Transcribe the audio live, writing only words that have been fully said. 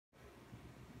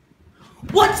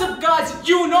What's up, guys?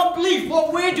 You will not believe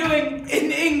what we're doing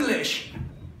in English.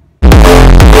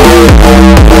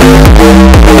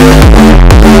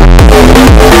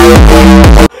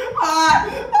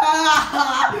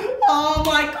 Oh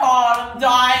my god, I'm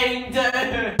dying,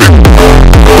 dude.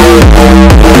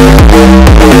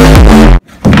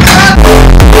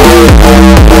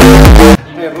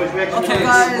 Okay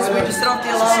guys, we just set off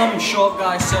the alarm. Some short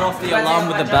guy set off the alarm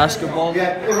with the basketball.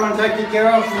 Yeah, everyone take your gear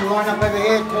off and line up over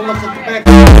here. Call us at the back.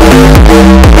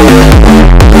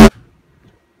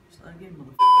 Start again,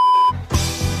 motherfucker.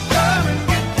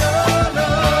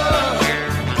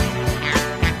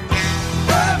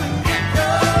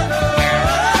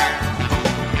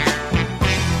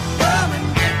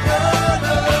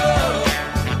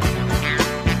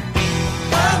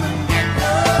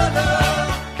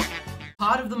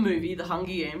 Part of the movie The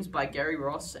Hunger Games by Gary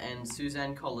Ross and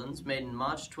Suzanne Collins, made in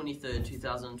March 23rd,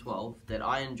 2012, that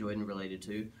I enjoyed and related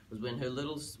to, was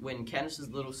when Katniss's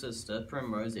little sister,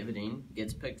 Primrose Everdeen,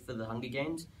 gets picked for the Hunger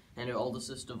Games, and her older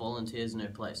sister volunteers in her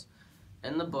place.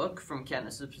 In the book, from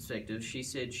Katniss's perspective, she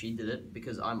said she did it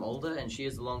because I'm older and she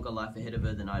has a longer life ahead of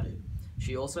her than I do.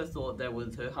 She also thought that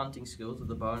with her hunting skills with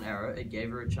the bow and arrow, it gave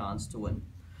her a chance to win.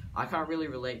 I can't really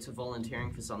relate to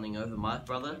volunteering for something over my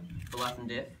brother for life and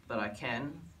death, but I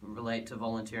can relate to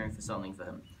volunteering for something for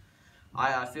him.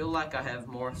 I feel like I have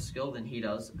more skill than he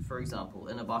does. For example,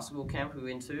 in a basketball camp we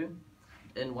went to,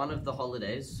 in one of the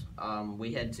holidays,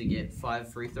 we had to get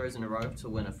 5 free throws in a row to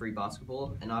win a free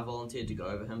basketball, and I volunteered to go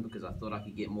over him because I thought I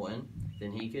could get more in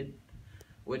than he could,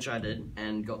 which I did,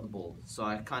 and got the ball. So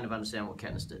I kind of understand what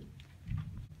Katniss did.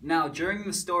 Now, during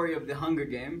the story of the Hunger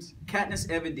Games, Katniss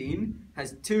Everdeen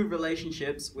has 2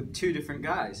 relationships with 2 different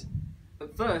guys.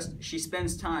 But first, she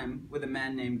spends time with a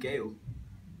man named Gale.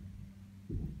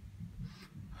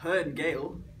 Her and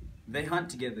Gale, they hunt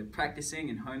together,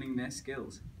 practicing and honing their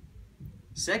skills.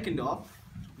 Second off,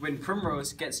 when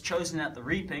Primrose gets chosen at the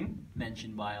reaping,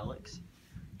 mentioned by Alex,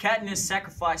 Katniss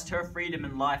sacrificed her freedom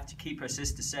and life to keep her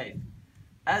sister safe.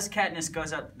 As Katniss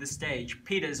goes up the stage,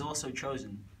 Peeta is also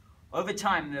chosen. Over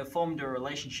time, they have formed a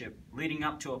relationship, leading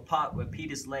up to a part where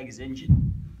Peeta's leg is injured.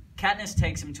 Katniss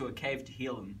takes him to a cave to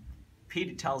heal him.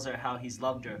 Peeta tells her how he's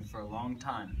loved her for a long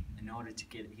time in order to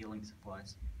get healing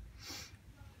supplies.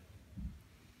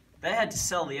 They had to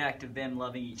sell the act of them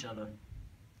loving each other.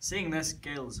 Seeing this,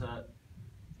 Gale is hurt.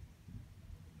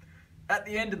 At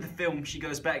the end of the film, she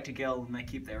goes back to Gale and they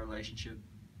keep their relationship.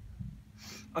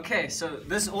 Okay, so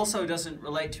this also doesn't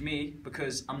relate to me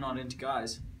because I'm not into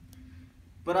guys.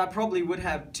 But I probably would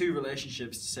have 2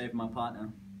 relationships to save my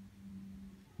partner.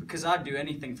 Because I'd do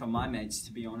anything for my mates,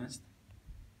 to be honest.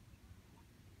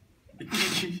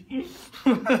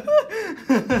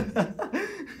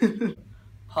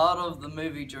 Part of the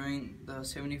movie during the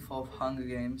 74th Hunger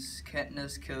Games,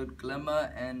 Katniss killed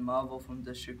Glimmer and Marvel from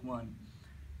District 1.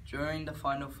 During the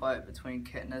final fight between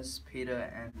Katniss, Peeta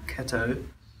and Cato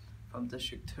from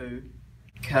District 2,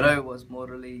 Cato was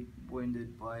mortally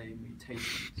wounded by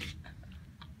mutations.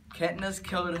 Katniss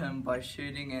killed him by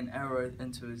shooting an arrow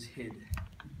into his head.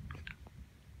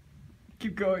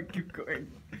 Keep going, keep going,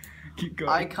 keep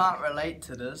going. I can't relate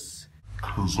to this.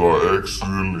 'Cause I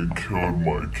accidentally killed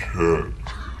my cat.